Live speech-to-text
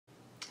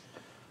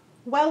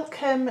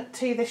Welcome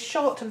to this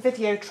short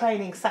video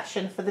training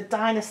session for the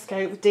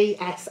Dynascope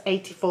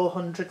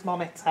DS8400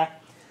 monitor.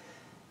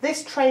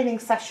 This training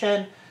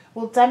session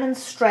will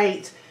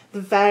demonstrate the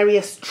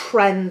various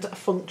trend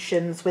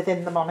functions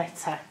within the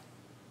monitor.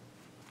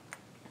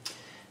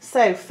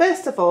 So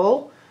first of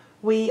all,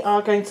 we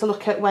are going to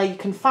look at where you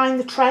can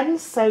find the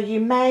trends. So you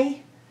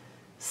may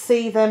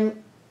see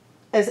them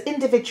as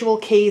individual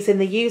keys in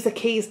the user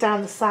keys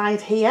down the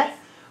side here,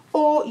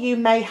 or you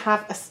may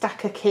have a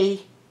stacker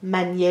key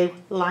menu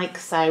like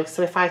so.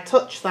 So if I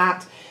touch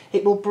that,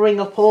 it will bring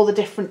up all the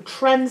different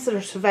trends that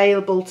are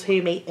available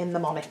to me in the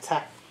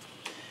monitor.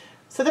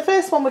 So the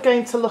first one we're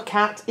going to look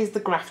at is the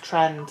graph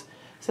trend.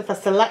 So if I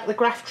select the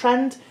graph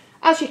trend,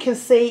 as you can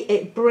see,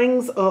 it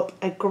brings up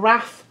a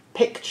graph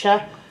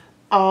picture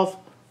of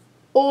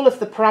all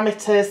of the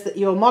parameters that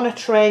you're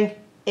monitoring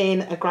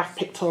in a graph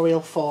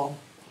pictorial form.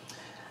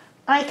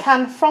 I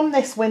can, from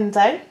this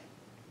window,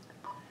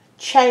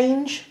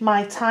 change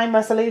my time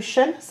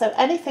resolution, so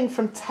anything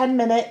from 10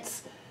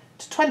 minutes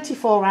to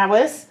 24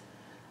 hours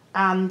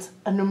and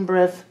a number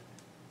of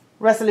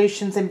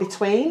resolutions in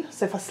between.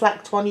 So if I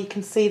select one, you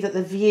can see that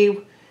the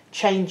view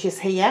changes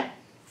here.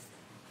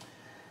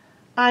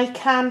 I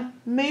can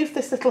move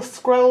this little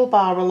scroll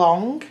bar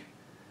along. I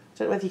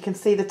don't know whether you can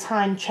see the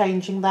time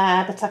changing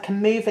there, but I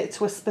can move it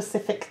to a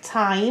specific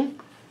time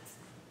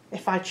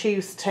if I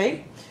choose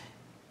to.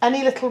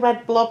 Any little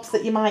red blobs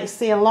that you might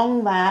see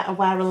along there are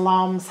where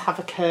alarms have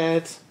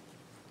occurred.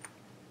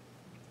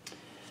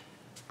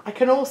 I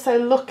can also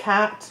look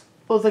at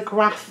other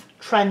graph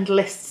trend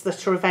lists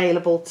that are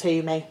available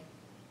to me.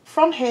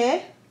 From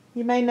here,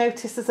 you may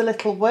notice there's a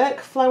little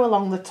workflow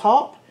along the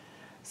top.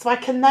 So I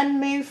can then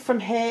move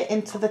from here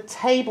into the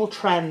table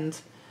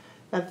trend.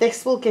 Now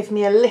this will give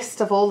me a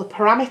list of all the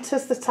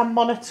parameters that I'm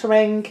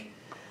monitoring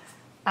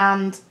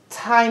and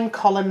time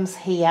columns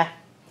here.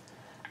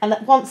 And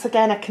once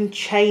again, I can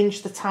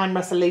change the time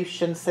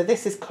resolution. So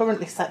this is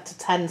currently set to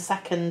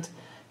 10-second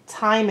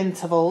time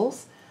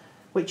intervals,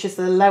 which is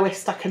the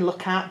lowest I can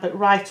look at, but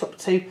right up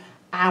to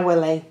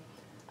hourly.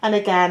 And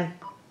again,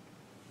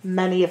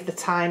 many of the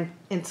time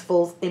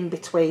intervals in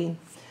between.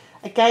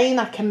 Again,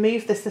 I can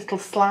move this little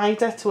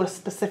slider to a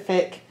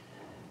specific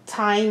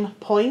time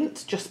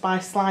point just by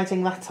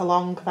sliding that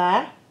along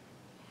there.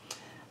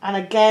 And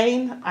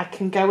again, I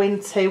can go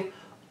into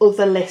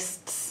other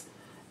lists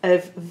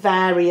of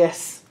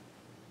various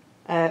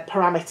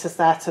parameters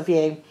there to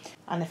view.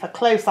 And if I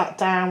close that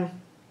down,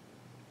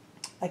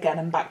 again,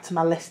 I'm back to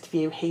my list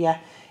view here.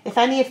 If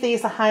any of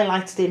these are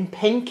highlighted in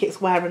pink, it's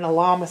where an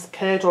alarm has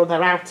occurred or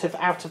they're out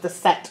of the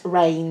set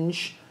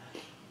range.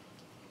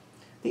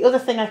 The other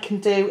thing I can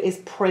do is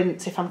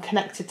print. If I'm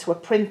connected to a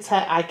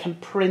printer, I can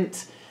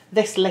print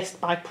this list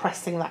by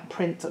pressing that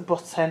print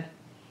button.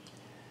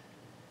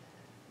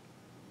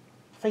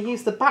 If I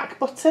use the back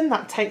button,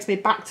 that takes me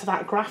back to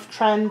that graph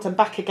trend and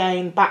back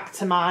again, back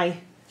to my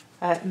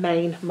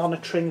main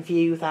monitoring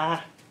view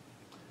there.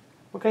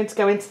 We're going to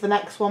go into the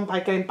next one by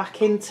going back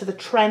into the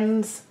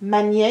trends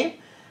menu,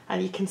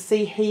 and you can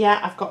see here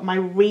I've got my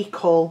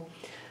recall.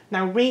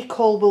 Now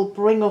recall will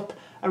bring up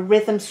a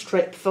rhythm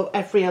strip for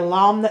every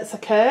alarm that's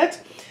occurred.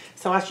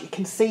 So as you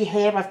can see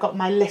here, I've got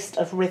my list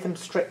of rhythm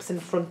strips in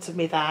front of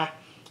me there.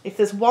 If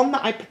there's one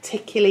that I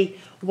particularly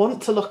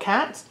want to look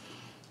at,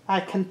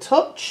 I can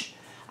touch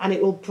and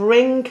it will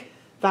bring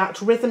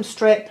that rhythm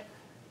strip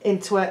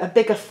into a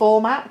bigger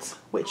format,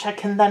 which I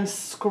can then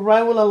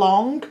scroll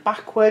along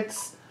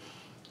backwards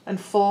and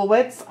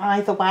forwards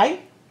either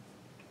way.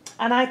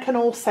 And I can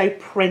also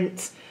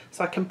print,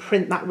 so I can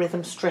print that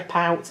rhythm strip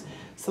out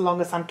so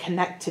long as I'm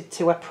connected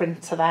to a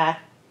printer there.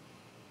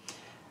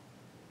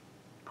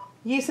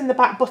 Using the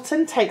back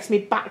button takes me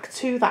back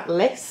to that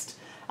list,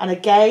 and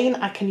again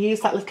I can use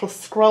that little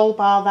scroll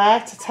bar there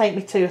to take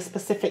me to a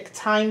specific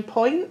time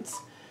point,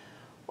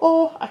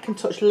 or I can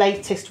touch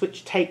latest,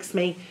 which takes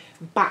me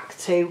back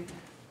to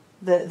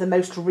the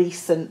most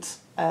recent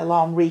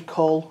alarm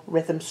recall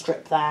rhythm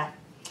strip there.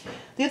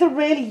 The other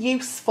really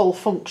useful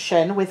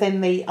function within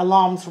the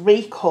alarms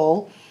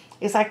recall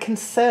is I can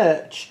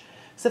search.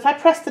 So if I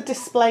press the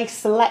display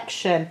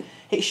selection,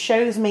 it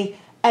shows me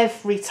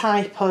every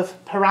type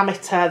of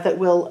parameter that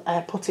will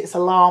put its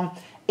alarm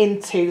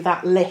into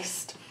that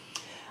list.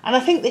 And I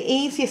think the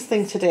easiest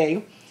thing to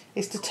do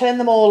is to turn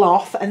them all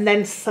off and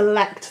then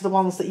select the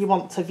ones that you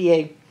want to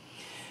view.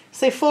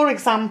 So for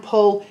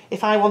example,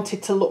 if I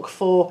wanted to look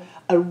for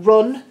a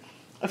run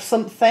of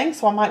something,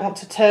 so I might want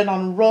to turn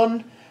on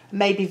run,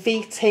 maybe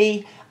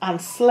VT and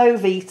slow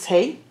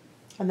VT,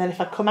 and then if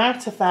I come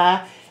out of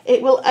there,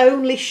 it will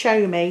only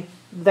show me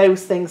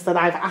those things that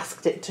I've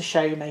asked it to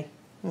show me.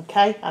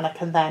 Okay, and I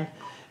can then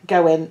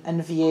go in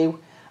and view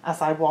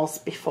as I was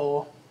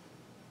before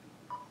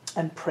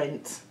and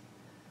print.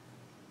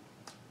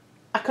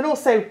 I can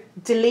also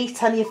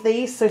delete any of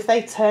these, so if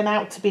they turn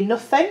out to be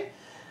nothing,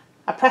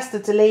 I press the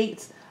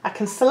delete, I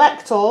can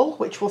select all,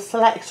 which will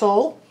select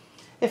all.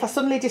 If I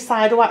suddenly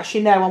decide, oh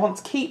actually no, I want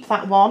to keep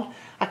that one,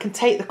 I can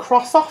take the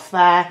cross off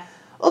there.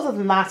 Other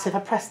than that, if I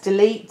press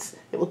delete,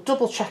 it will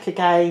double check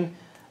again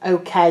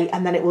OK,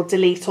 and then it will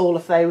delete all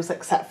of those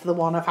except for the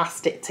one I've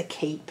asked it to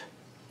keep.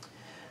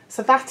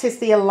 So that is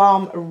the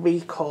alarm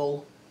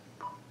recall.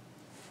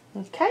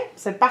 OK,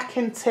 so back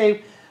into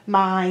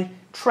my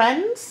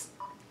trends.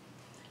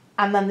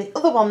 And then the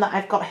other one that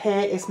I've got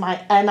here is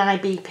my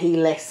NiBP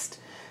list.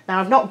 Now,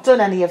 I've not done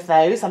any of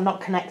those. I'm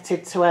not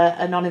connected to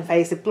a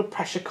non-invasive blood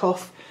pressure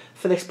cuff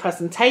for this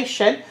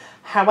presentation.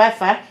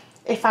 However,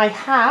 if I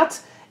had,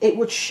 it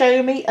would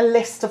show me a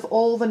list of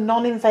all the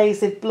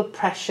non-invasive blood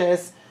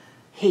pressures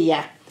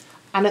here.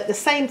 And at the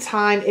same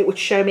time, it would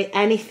show me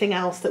anything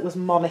else that was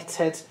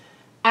monitored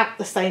at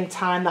the same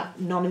time that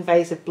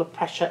non-invasive blood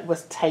pressure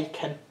was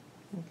taken.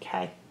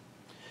 Okay.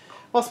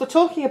 Whilst we're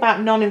talking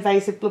about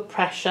non-invasive blood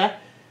pressure,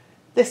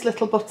 this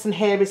little button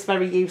here is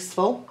very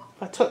useful.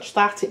 If I touch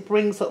that, it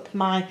brings up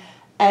my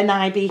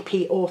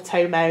NiBP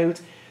Auto mode.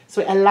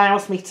 So it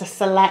allows me to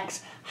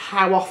select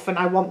how often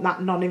I want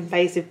that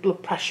non-invasive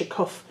blood pressure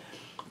cuff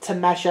to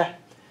measure.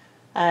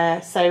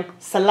 So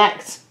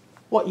select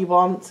what you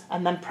want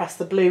and then press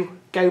the blue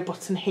go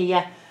button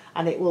here,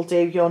 and it will do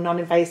your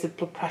non-invasive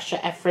blood pressure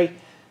every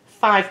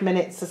 5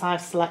 minutes as I've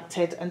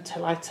selected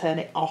until I turn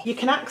it off. You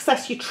can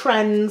access your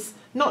trends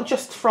not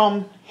just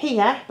from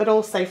here but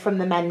also from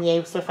the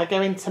menu. So if I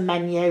go into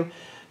menu,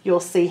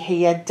 you'll see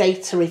here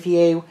data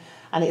review,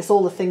 and it's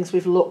all the things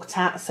we've looked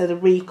at. So the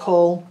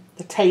recall,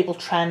 the table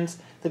trend,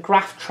 the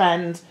graph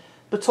trend,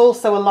 but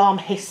also alarm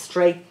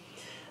history.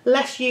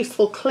 Less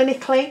useful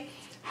clinically,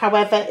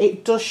 however,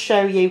 it does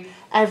show you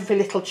every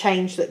little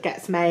change that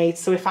gets made.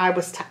 So if I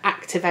was to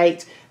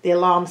activate the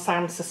alarm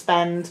sound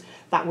suspend,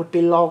 that would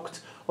be logged,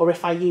 or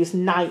if I use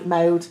night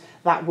mode,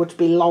 that would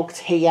be logged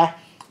here.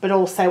 But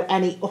also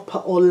any upper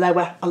or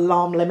lower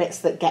alarm limits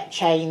that get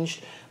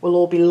changed will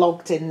all be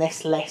logged in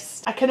this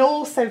list. I can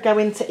also go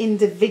into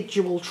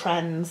individual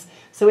trends.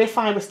 So if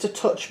I was to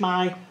touch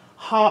my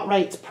heart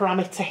rate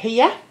parameter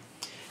here,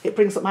 it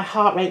brings up my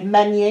heart rate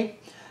menu,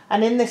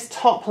 and in this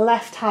top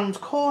left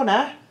hand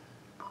corner,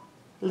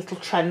 little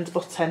trend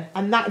button,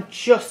 and that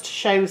just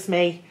shows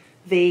me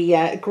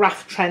the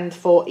graph trend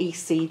for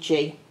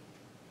ECG.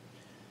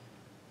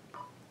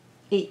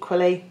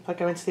 Equally, if I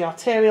go into the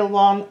arterial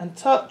one and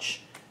touch,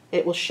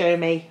 it will show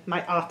me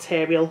my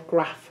arterial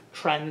graph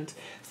trend.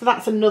 So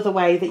that's another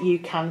way that you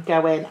can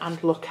go in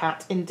and look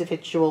at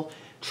individual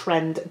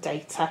trend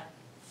data.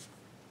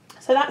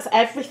 So that's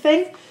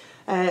everything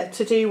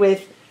to do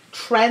with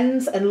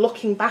trends and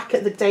looking back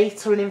at the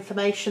data and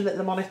information that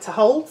the monitor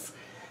holds.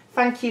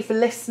 Thank you for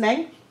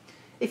listening.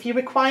 If you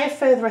require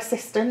further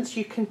assistance,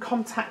 you can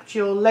contact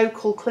your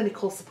local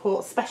clinical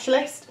support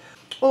specialist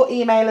or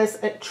email us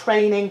at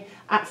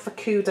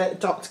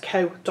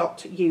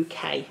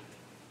training@fukuda.co.uk.